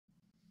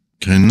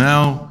Okay,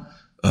 now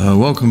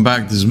welcome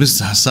back. This is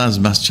Mr. Hassan's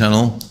Maths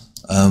channel.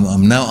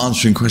 I'm now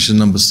answering question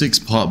number 6,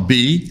 part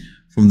B,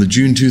 from the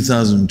June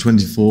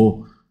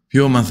 2024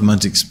 Pure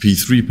Mathematics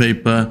P3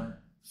 paper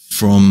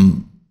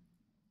from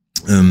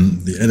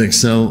the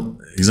Edexcel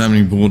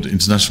Examining Board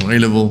International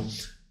A-Level.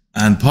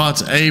 And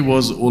part A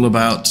was all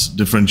about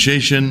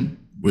differentiation,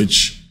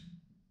 which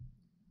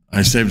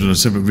I saved on a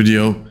separate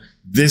video.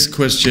 This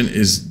question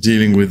is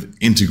dealing with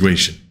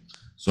integration.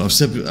 So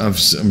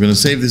I'm going to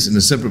save this in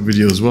a separate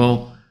video as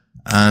well.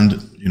 And,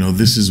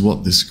 this is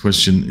what this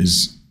question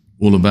is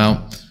all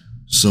about.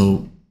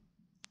 So,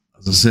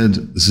 as I said,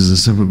 this is a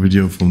separate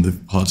video from the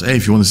part A.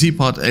 If you want to see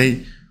part A,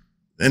 at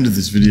the end of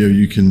this video,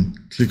 you can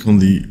click on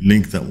the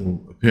link that will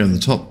appear on the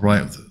top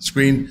right of the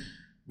screen,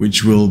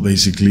 which will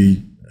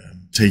basically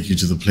take you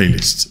to the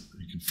playlist.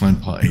 You can find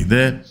part A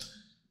there.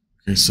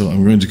 Okay, so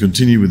I'm going to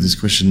continue with this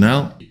question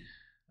now.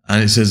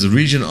 And it says the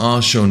region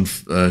R shown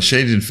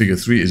shaded in figure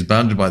 3 is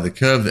bounded by the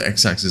curve, the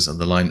x-axis, and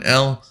the line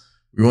L.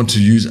 We want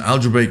to use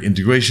algebraic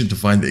integration to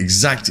find the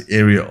exact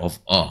area of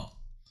R.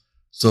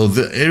 So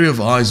the area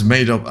of R is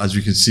made up, as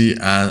you can see,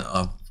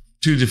 of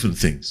two different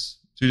things,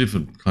 two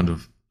different kind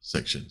of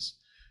sections.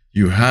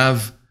 You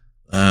have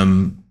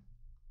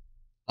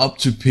up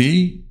to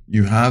P,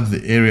 you have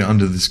the area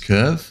under this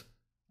curve,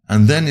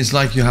 and then it's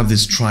like you have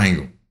this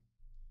triangle.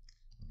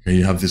 Okay,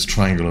 you have this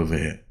triangle over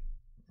here,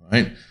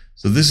 right?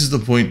 So this is the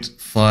point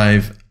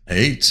 5,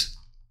 8. Is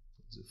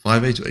it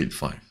 5, 8 or 8,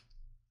 5?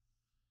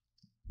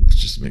 Let's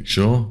just make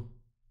sure.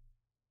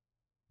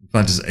 In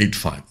fact, it's 8,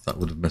 5. That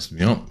would have messed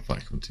me up if I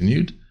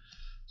continued.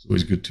 It's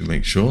always good to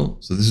make sure.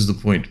 So this is the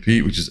point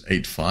P, which is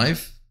 8,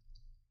 5.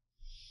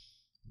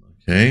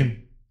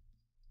 Okay.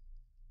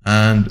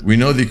 And we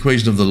know the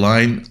equation of the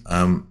line.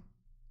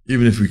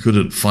 Even if we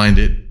couldn't find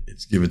it,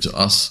 it's given to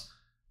us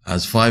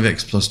as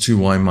 5x plus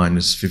 2y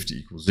minus 50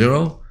 equals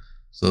 0.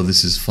 So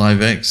this is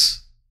 5x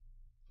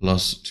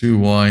plus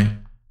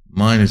 2y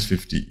minus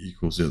 50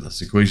 equals 0. That's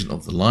the equation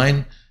of the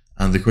line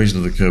and the equation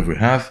of the curve we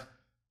have.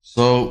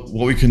 So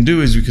what we can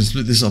do is we can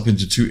split this up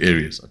into two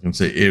areas. I can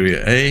say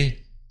area A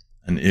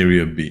and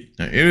area B.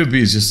 Now area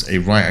B is just a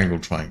right angle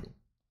triangle.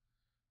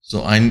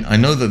 So I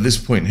know that this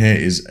point here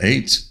is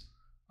 8.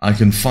 I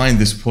can find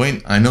this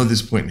point. I know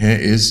this point here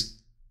is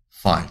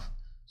 5.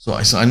 So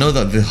I know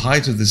that the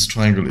height of this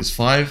triangle is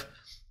 5,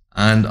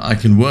 and I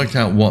can work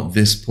out what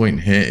this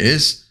point here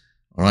is.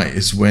 All right,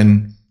 it's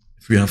when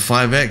if we have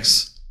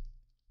 5x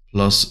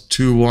plus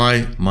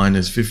 2y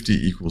minus 50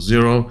 equals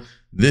 0,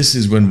 this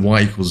is when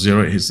y equals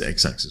 0, it hits the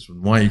x-axis.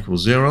 When y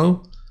equals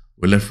 0,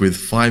 we're left with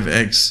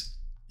 5x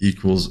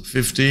equals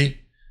 50,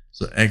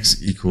 so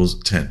x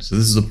equals 10. So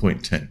this is the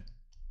point 10.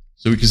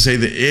 So we can say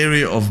the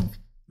area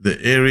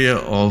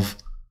of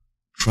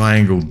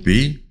triangle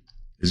B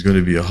is going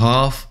to be a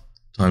half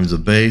times the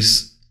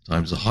base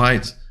times the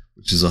height,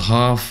 which is a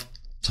half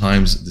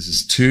times, this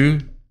is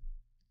 2,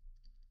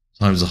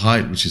 times the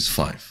height, which is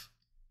 5.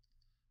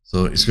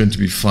 So it's going to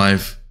be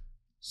 5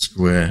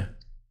 square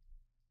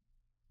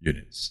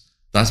units.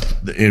 That's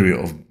the area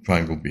of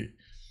triangle B.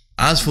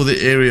 As for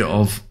the area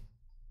of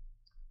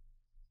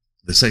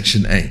the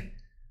section A,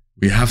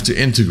 we have to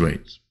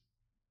integrate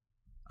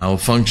our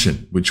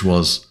function, which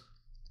was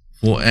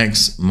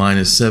 4x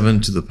minus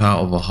 7 to the power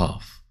of a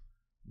half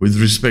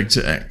with respect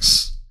to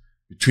x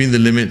between the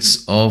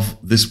limits of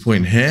this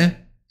point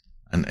here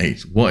and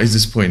 8. What is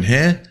this point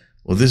here?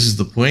 Well, this is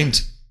the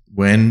point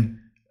when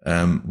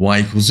y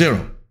equals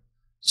 0.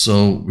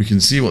 So we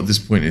can see what this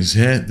point is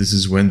here. This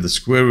is when the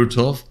square root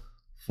of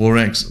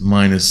 4x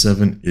minus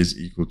 7 is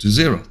equal to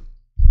 0.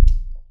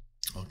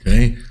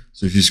 Okay,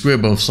 so if you square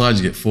both sides,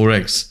 you get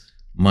 4x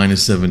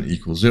minus 7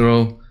 equals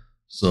 0.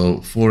 So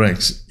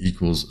 4x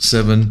equals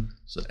 7.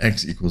 So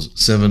x equals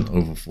 7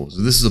 over 4.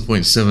 So this is the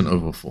point 7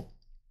 over 4.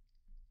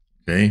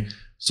 Okay,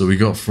 so we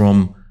got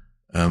from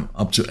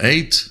up to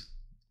 8,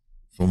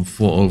 from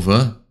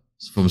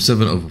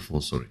 7 over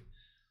 4, sorry.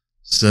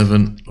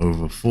 7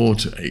 over 4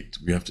 to 8.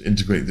 We have to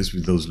integrate this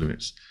with those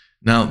limits.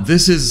 Now,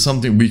 this is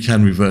something we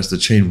can reverse the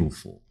chain rule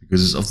for,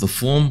 because it's of the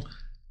form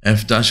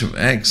f dash of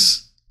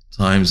x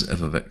times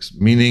f of x,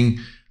 meaning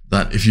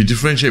that if you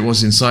differentiate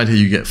what's inside here,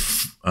 you get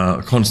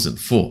a constant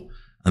 4.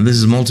 And this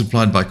is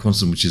multiplied by a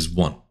constant, which is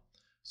 1.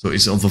 So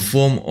it's of the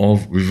form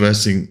of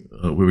reversing,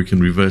 where we can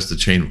reverse the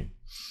chain rule.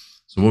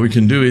 So what we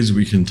can do is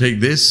we can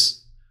take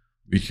this,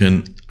 we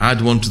can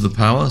add 1 to the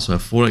power, so I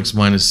have 4x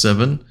minus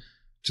 7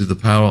 to the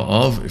power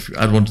of, if you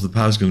add 1 to the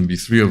power, it's going to be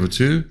 3 over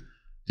 2,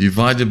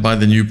 divided by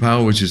the new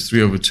power, which is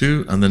 3 over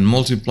 2, and then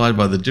multiplied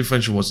by the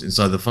differential what's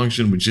inside the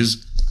function, which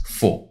is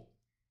 4.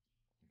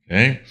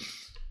 Okay?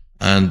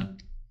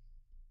 And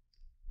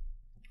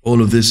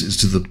all of this is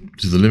to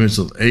the limits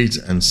of 8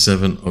 and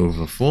 7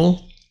 over 4.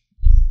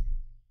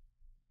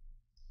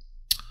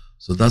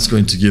 So that's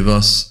going to give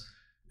us,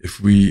 if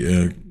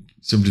we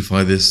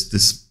simplify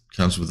this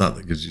cancels with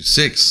that gives you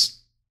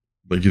 6.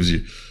 That gives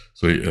you,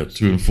 2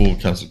 and 4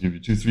 cancel, give you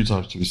 2, 3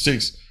 times 2 is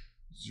 6.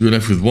 So you're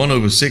left with 1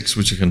 over 6,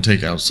 which you can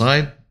take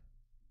outside,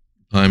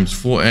 times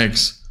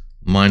 4x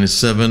minus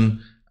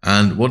 7.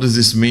 And what does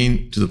this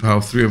mean to the power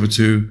of 3 over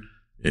 2?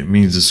 it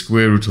means the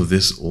square root of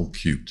this all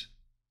cubed.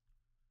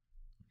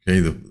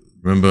 Okay,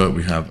 remember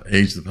we have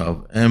a to the power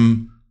of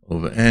m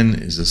over n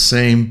is the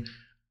same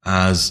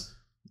as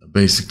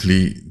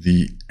basically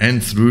the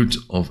nth root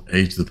of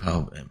a to the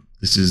power of m.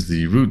 This is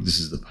the root, this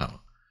is the power.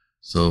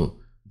 So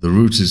the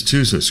root is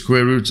 2, so it's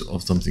square root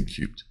of something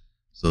cubed.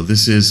 So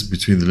this is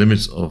between the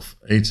limits of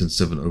 8 and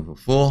 7 over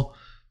 4.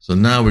 So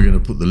now we're going to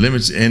put the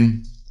limits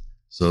in.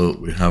 So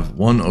we have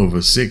 1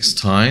 over 6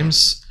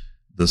 times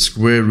the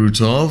square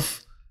root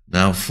of,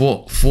 now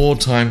 4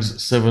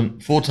 times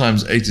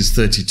 8 is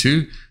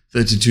 32.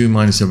 32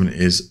 minus 7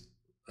 is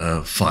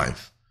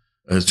 25.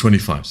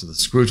 So the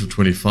square root of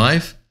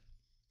 25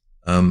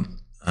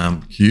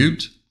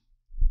 cubed.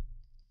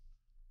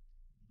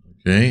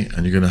 Okay,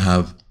 and you're going to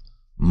have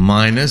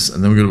minus,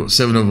 and then we're going to put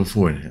 7 over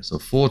 4 in here. So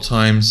 4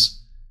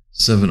 times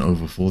 7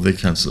 over 4, they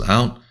cancel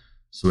out.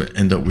 So we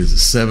end up with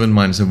 7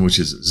 minus 7, which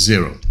is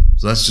 0.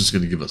 So that's just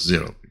going to give us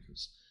 0,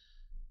 because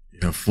you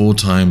have 4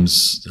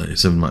 times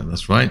 7 minus,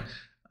 that's right.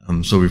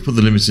 So we put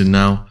the limits in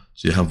now.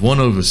 So you have 1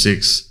 over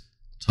 6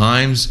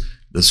 times,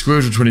 the square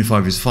root of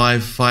 25 is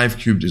 5. 5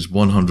 cubed is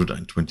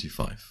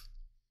 125.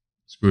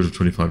 Square root of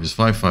 25 is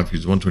 5. 5 cubed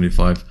is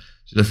 125. So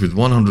you're left with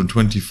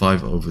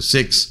 125 over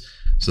 6.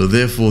 So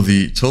therefore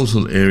the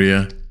total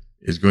area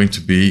is going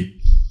to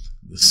be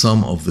the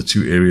sum of the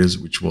two areas,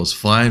 which was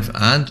 5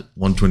 and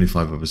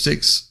 125 over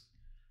 6.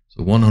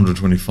 So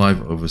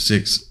 125 over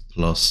 6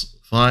 plus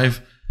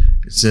 5.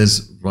 It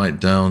says write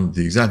down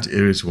the exact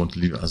area, so we want to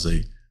leave it as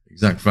a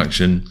exact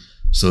fraction.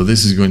 So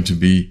this is going to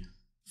be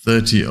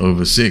 30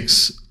 over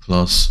 6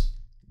 plus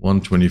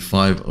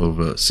 125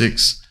 over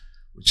 6,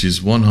 which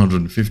is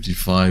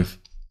 155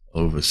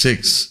 over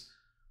 6.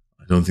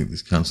 I don't think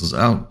this cancels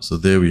out. So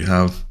there we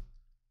have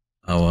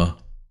our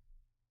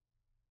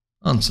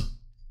answer.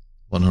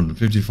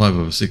 155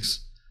 over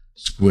 6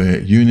 square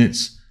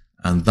units.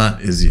 And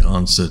that is the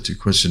answer to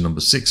question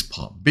number 6,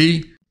 part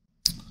B.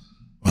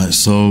 Right,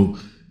 so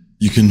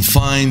you can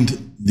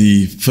find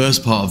the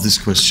first part of this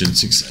question,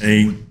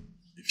 6A,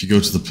 if you go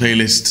to the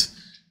playlist,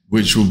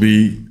 which will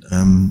be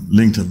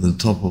linked at the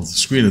top of the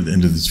screen at the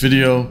end of this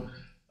video.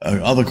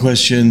 Other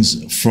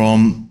questions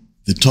from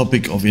the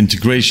topic of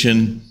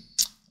integration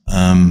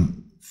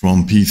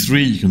from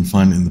P3, you can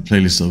find in the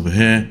playlist over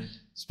here.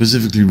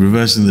 Specifically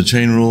reversing the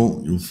chain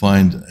rule, you'll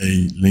find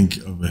a link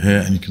over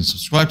here, and you can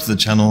subscribe to the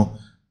channel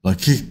by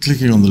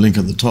clicking on the link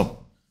at the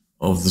top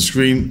of the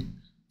screen.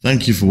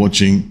 Thank you for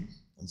watching,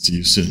 and see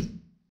you soon.